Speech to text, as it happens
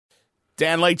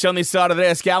Dan Leach on this side of the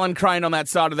desk, Alan Crane on that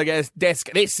side of the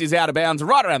desk. This is Out of Bounds,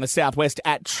 right around the southwest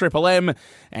at Triple M.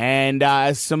 And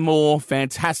some more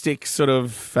fantastic sort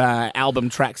of album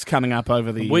tracks coming up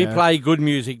over the... We play good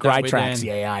music, great tracks,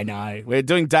 Dan? Yeah, I know. We're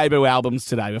doing debut albums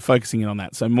today. We're focusing in on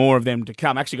that, so more of them to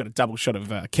come. Actually got a double shot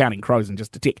of Counting Crows in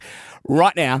just a tick.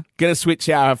 Right now, going to switch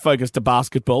our focus to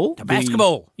basketball.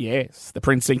 Yes, the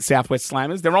PrintSync South West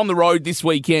Slammers. They're on the road this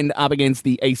weekend up against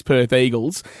the East Perth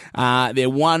Eagles.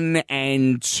 They're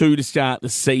 1-2 to start the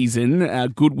season. A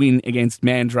good win against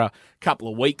Mandurah a couple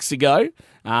of weeks ago.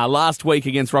 Last week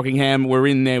against Rockingham, we're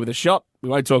in there with a shot. We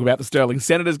won't talk about the Stirling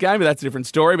Senators game, but that's a different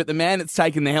story. But the man that's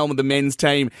taken the helm of the men's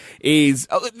team is...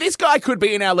 this guy could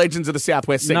be in our Legends of the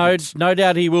Southwest segment. No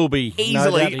doubt he will be.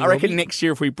 Easily. I reckon next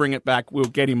year if we bring it back, we'll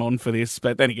get him on for this.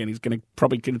 But then again, he's going to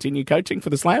probably continue coaching for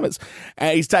the Slammers.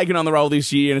 He's taken on the role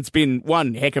this year, and it's been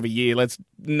one heck of a year. Let's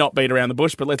not beat around the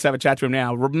bush, but let's have a chat to him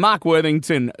now. Mark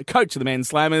Worthington, coach of the men's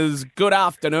Slammers. Good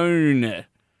afternoon.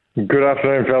 Good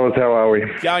afternoon, fellas. How are we?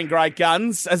 Going great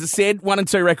guns. As I said,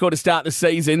 1-2 record to start the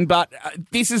season, but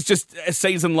this is just a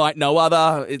season like no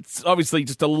other. It's obviously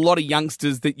just a lot of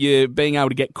youngsters that you're being able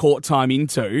to get court time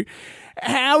into.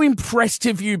 How impressed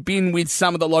have you been with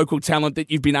some of the local talent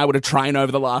that you've been able to train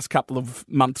over the last couple of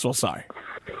months or so?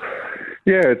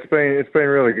 Yeah, it's been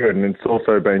really good, and it's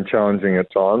also been challenging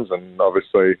at times. And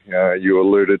obviously, you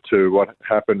alluded to what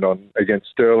happened against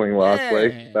Stirling last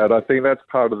week. But I think that's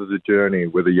part of the journey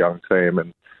with a young team.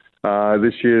 And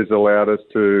this year's allowed us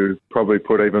to probably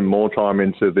put even more time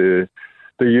into the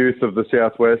youth of the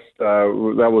Southwest.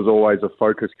 That was always a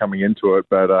focus coming into it.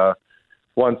 But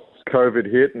once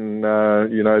COVID hit and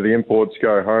the imports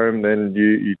go home, then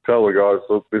you tell the guys,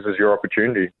 look, this is your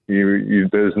opportunity.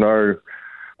 There's no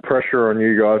pressure on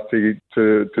you guys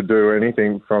to do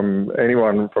anything from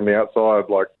anyone from the outside.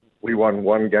 Like, we won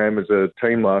one game as a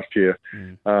team last year.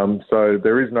 So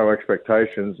there is no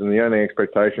expectations, and the only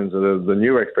expectations are the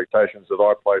new expectations that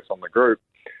I place on the group.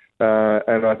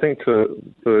 And I think for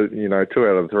 2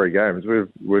 out of the 3 games,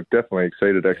 we've definitely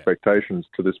exceeded expectations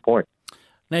to this point.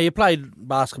 Now, you played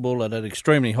basketball at an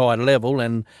extremely high level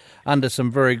and under some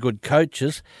very good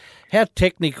coaches. How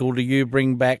technical do you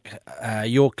bring back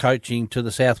your coaching to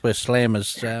the Southwest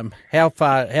Slammers?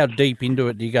 How deep into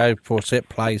it do you go for set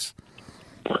plays?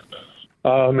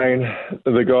 I mean,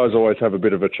 the guys always have a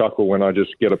bit of a chuckle when I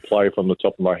just get a play from the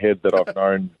top of my head that I've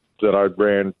known that I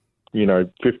ran,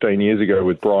 15 years ago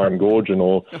with Brian Gorgon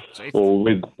or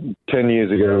with 10 years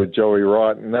ago with Joey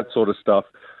Wright and that sort of stuff.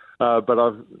 But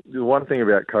the one thing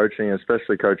about coaching,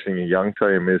 especially coaching a young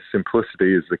team, is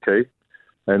simplicity is the key.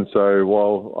 And so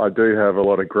while I do have a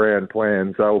lot of grand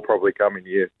plans, they will probably come in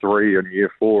year 3 and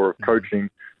year 4 of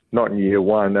coaching, not in year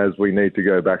 1, as we need to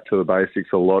go back to the basics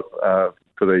a lot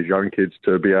for these young kids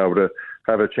to be able to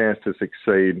have a chance to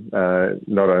succeed,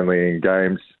 not only in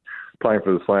games playing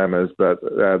for the Slammers, but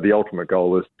the ultimate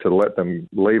goal is to let them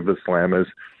leave the Slammers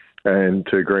and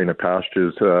to greener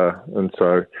pastures. And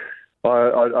so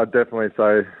I definitely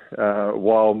say,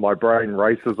 while my brain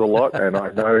races a lot and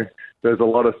I know there's a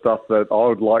lot of stuff that I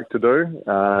would like to do,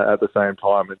 at the same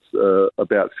time it's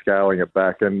about scaling it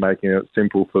back and making it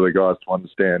simple for the guys to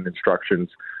understand instructions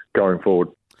going forward.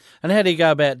 And how do you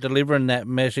go about delivering that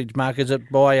message, Mark? Is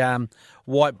it by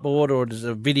whiteboard or is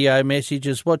it video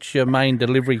messages? What's your main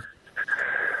delivery?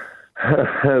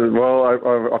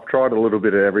 Well, I've tried a little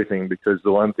bit of everything, because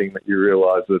the one thing that you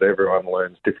realise that everyone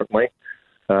learns differently.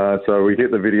 So we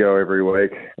hit the video every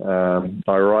week.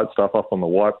 I write stuff up on the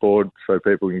whiteboard so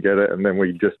people can get it, and then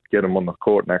we just get them on the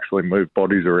court and actually move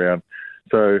bodies around.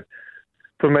 So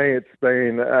for me, it's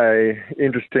been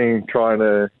interesting trying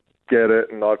to get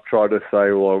it, and I've tried to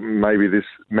say, well, maybe this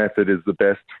method is the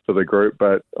best for the group,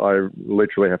 but I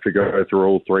literally have to go through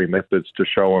all 3 methods to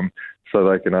show them so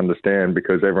they can understand,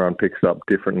 because everyone picks up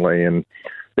differently, and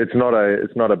it's not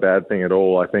a bad thing at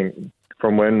all. I think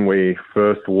from when we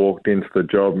first walked into the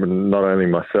job, and not only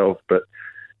myself, but,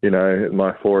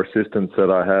 my 4 assistants that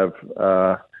I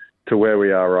have, to where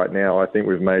we are right now, I think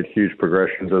we've made huge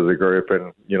progressions as a group,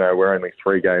 and, we're only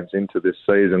 3 games into this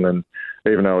season, and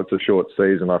even though it's a short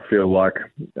season, I feel like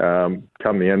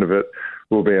come the end of it,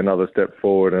 will be another step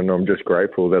forward, and I'm just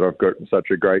grateful that I've got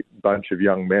such a great bunch of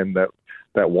young men that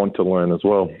want to learn as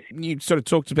well. You sort of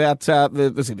talked about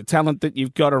the talent that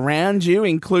you've got around you,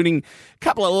 including a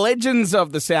couple of legends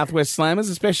of the Southwest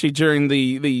Slammers, especially during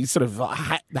the sort of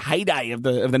the heyday of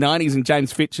the 90s, and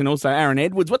James Fitch and also Aaron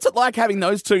Edwards. What's it like having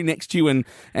those 2 next to you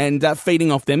and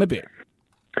feeding off them a bit?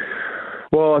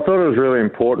 Well, I thought it was really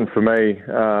important for me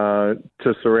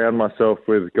to surround myself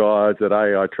with guys that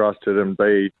A, I trusted, and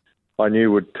B, I knew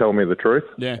would tell me the truth.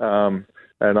 Yeah.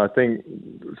 And I think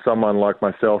someone like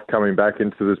myself coming back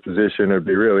into this position, it'd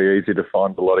be really easy to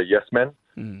find a lot of yes men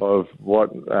of what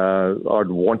I'd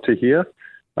want to hear.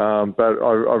 But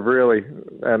I've really,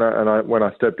 when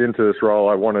I stepped into this role,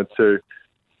 I wanted to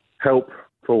help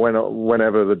for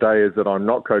whenever the day is that I'm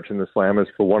not coaching the Slammers,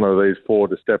 for one of these four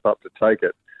to step up to take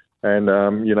it. And,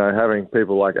 having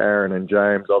people like Aaron and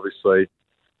James obviously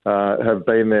have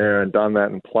been there and done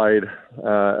that and played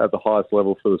at the highest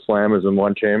level for the Slammers and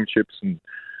won championships and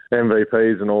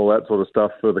MVPs and all that sort of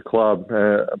stuff for the club.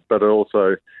 But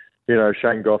also,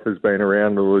 Shane Goff has been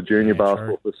around the junior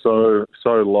basketball for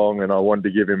so long, and I wanted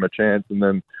to give him a chance. And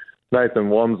then Nathan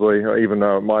Wamsley, even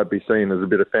though it might be seen as a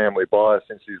bit of family bias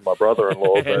since he's my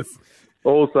brother-in-law, yes. But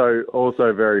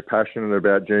also very passionate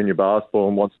about junior basketball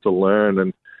and wants to learn.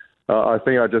 And I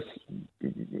think I just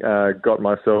got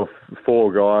myself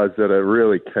four guys that are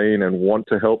really keen and want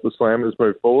to help the Slammers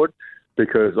move forward,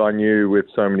 because I knew with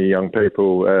so many young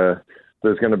people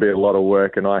there's going to be a lot of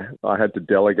work, and I had to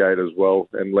delegate as well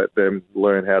and let them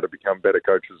learn how to become better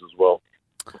coaches as well.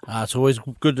 It's always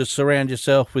good to surround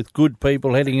yourself with good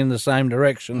people heading in the same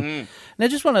direction. Now, I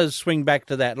just want to swing back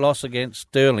to that loss against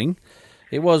Stirling.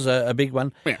 It was a big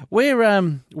one. Yeah.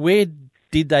 Where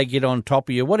did they get on top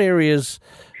of you? What areas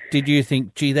did you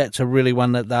think, gee, that's a really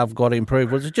one that they've got to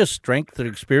improve? Was it just strength or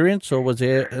experience, or was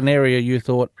there an area you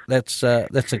thought that's a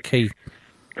key?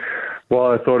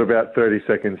 Well, I thought about 30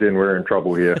 seconds in, we're in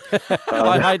trouble here.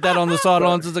 I hate that on the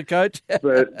sidelines as a coach.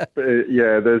 but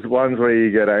there's ones where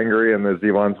you get angry, and there's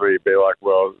the ones where you be like,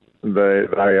 well, they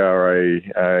are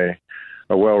a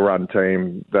well-run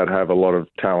team that have a lot of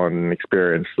talent and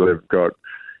experience. So they've got,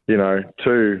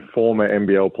 two former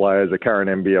NBL players, a current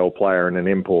NBL player and an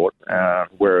import,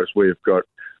 whereas we've got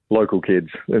local kids.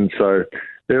 And so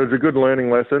it was a good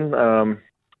learning lesson.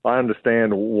 I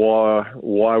understand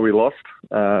why we lost.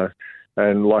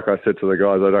 And like I said to the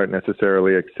guys, I don't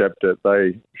necessarily accept it.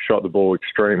 They shot the ball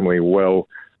extremely well,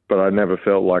 but I never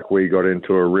felt like we got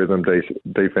into a rhythm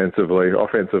defensively.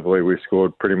 Offensively, we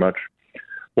scored pretty much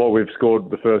what we've scored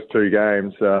the first two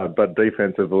games, but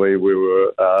defensively we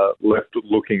were left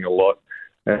looking a lot.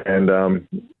 And, I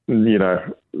think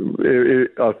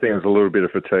it was a little bit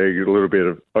of fatigue, a little bit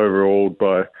of overawed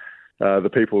by the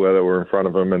people that were in front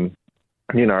of them. And,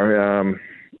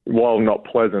 while not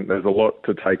pleasant, there's a lot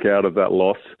to take out of that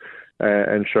loss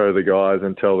and show the guys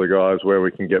and tell the guys where we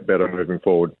can get better moving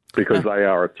forward, because they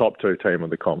are a top two team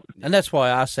of the comp. And that's why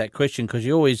I asked that question, because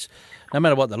you always, no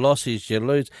matter what the loss is, you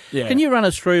lose. Yeah. Can you run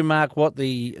us through, Mark, what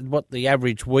the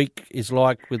average week is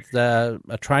like with a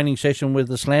training session with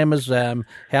the Slammers?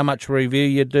 How much review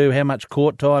you do, how much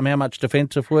court time, how much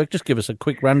defensive work? Just give us a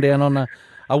quick rundown on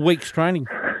a week's training.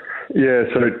 Yeah,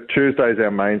 so Tuesday's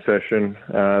our main session.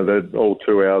 They're all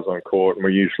 2 hours on court, and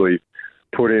we usually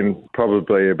put in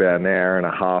probably about an hour and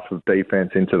a half of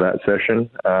defence into that session.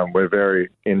 We're very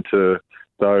into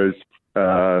those,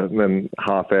 then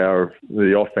half hour of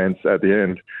the offence at the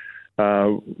end.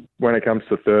 When it comes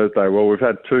to Thursday, well, we've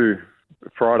had two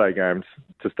Friday games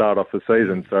to start off the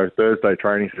season, so Thursday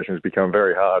training sessions become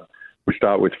very hard. We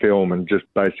start with film and just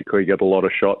basically get a lot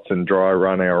of shots and dry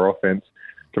run our offence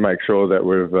to make sure that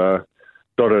we've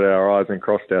dotted our I's and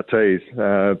crossed our T's.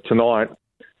 Tonight,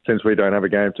 since we don't have a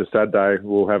game to Saturday,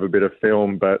 we'll have a bit of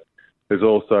film, but there's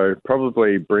also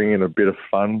probably bringing a bit of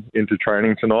fun into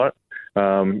training tonight.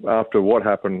 After what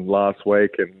happened last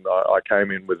week, and I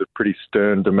came in with a pretty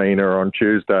stern demeanour on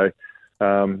Tuesday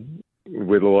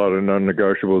with a lot of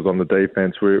non-negotiables on the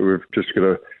defence, we've just got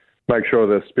to make sure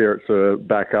the spirits are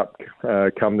back up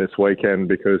come this weekend,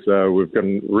 because we've got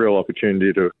a real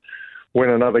opportunity to win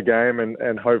another game,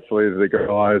 and hopefully the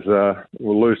guys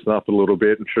will loosen up a little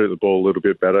bit and shoot the ball a little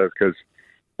bit better, because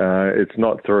it's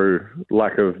not through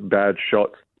lack of bad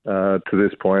shots to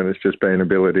this point. It's just been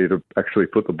ability to actually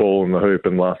put the ball in the hoop,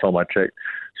 and last time I checked,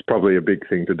 it's probably a big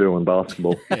thing to do in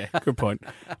basketball. Yeah, good point.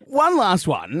 One last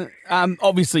one.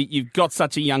 Obviously, you've got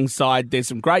such a young side. There's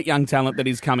some great young talent that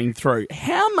is coming through.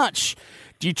 How much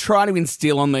do you try to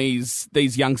instill on these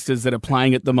youngsters that are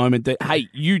playing at the moment that, hey,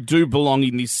 you do belong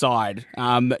in this side?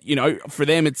 For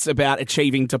them, it's about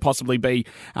achieving to possibly be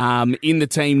in the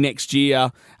team next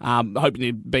year, hoping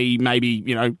to be maybe,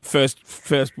 first,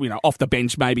 off the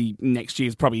bench maybe next year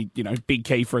is probably, big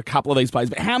key for a couple of these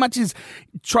players. But how much is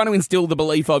trying to instill the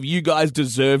belief of you guys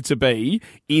deserve to be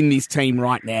in this team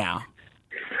right now?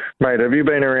 Mate, have you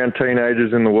been around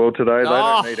teenagers in the world today? They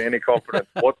don't need any confidence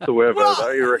whatsoever.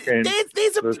 They reckon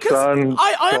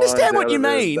I understand what you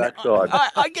mean.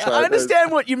 I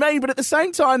understand what you mean, but at the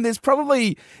same time, there's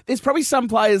probably some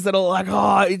players that are like,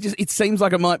 it seems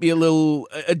like it might be a little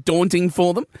daunting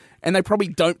for them. and they probably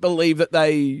don't believe that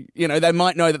they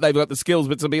might know that they've got the skills,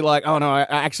 but to be like, oh no, I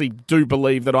actually do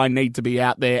believe that I need to be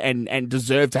out there and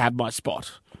deserve to have my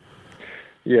spot.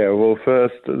 Yeah, well,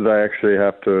 first they actually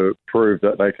have to prove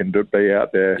that they can be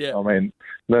out there. Yeah. I mean,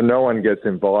 no one gets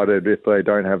invited if they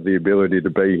don't have the ability to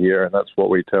be here, and that's what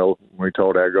we told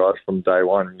our guys from day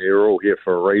one. You're all here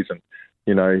for a reason.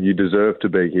 You deserve to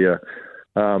be here.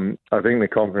 I think the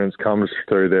confidence comes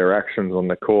through their actions on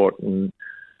the court, and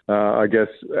I guess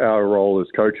our role as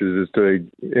coaches is to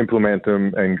implement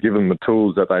them and give them the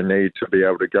tools that they need to be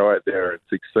able to go out there and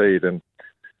succeed. And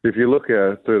if you look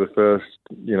through the first,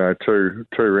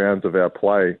 two rounds of our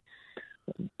play,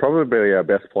 probably our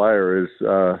best player is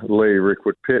Lee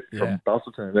Rickwood Pitt from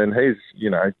Busselton, and he's,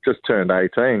 just turned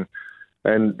 18.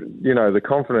 And, the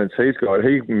confidence he's got,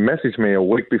 he messaged me a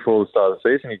week before the start of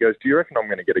the season. He goes, do you reckon I'm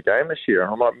going to get a game this year?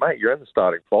 And I'm like, mate, you're in the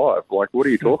starting five. Like, what are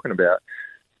you talking about?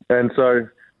 And so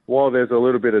while there's a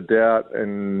little bit of doubt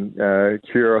and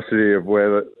curiosity of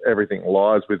where everything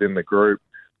lies within the group,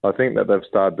 I think that they've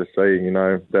started to see,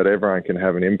 that everyone can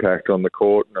have an impact on the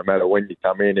court, no matter when you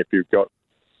come in. If you've got,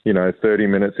 30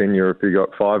 minutes in you, or if you've got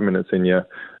 5 minutes in you,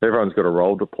 everyone's got a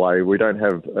role to play. We don't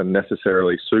have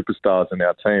necessarily superstars in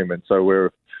our team, and so we're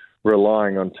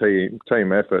relying on team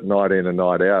effort night in and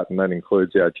night out, and that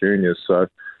includes our juniors. So,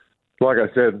 like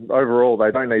I said, overall,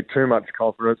 they don't need too much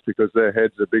confidence because their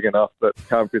heads are big enough that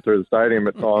can't fit through the stadium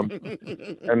at times.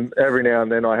 And every now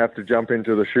and then I have to jump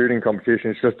into the shooting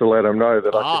competitions just to let them know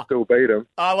that I can still beat them.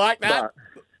 I like that.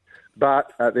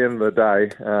 But at the end of the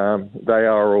day, they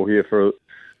are all here for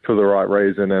the right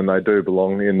reason, and they do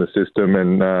belong in the system.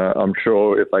 And I'm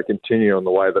sure if they continue on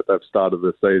the way that they've started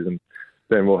the season,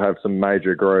 then we'll have some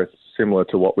major growth, similar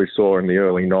to what we saw in the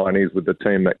early 90s with the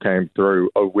team that came through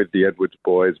with the Edwards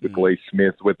boys, with Lee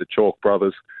Smith, with the Chalk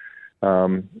brothers.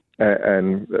 And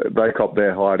they copped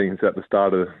their hidings at the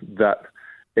start of that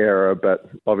era, but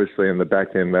obviously in the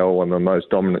back end, they were one of the most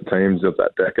dominant teams of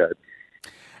that decade.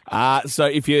 So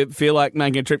if you feel like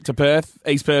making a trip to Perth,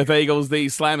 East Perth Eagles, the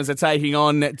Slammers are taking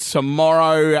on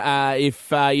tomorrow. If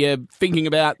you're thinking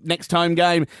about next home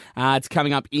game, it's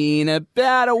coming up in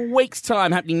about a week's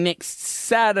time, happening next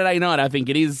Saturday night, I think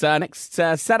it is. Next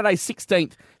Saturday,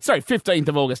 15th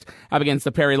of August, up against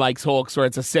the Perry Lakes Hawks, where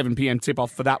it's a 7 p.m.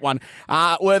 tip-off for that one.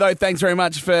 Wortho, thanks very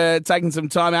much for taking some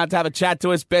time out to have a chat to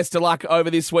us. Best of luck over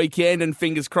this weekend, and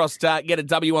fingers crossed get a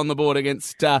W on the board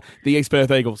against the East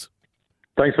Perth Eagles.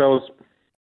 Thanks, fellas.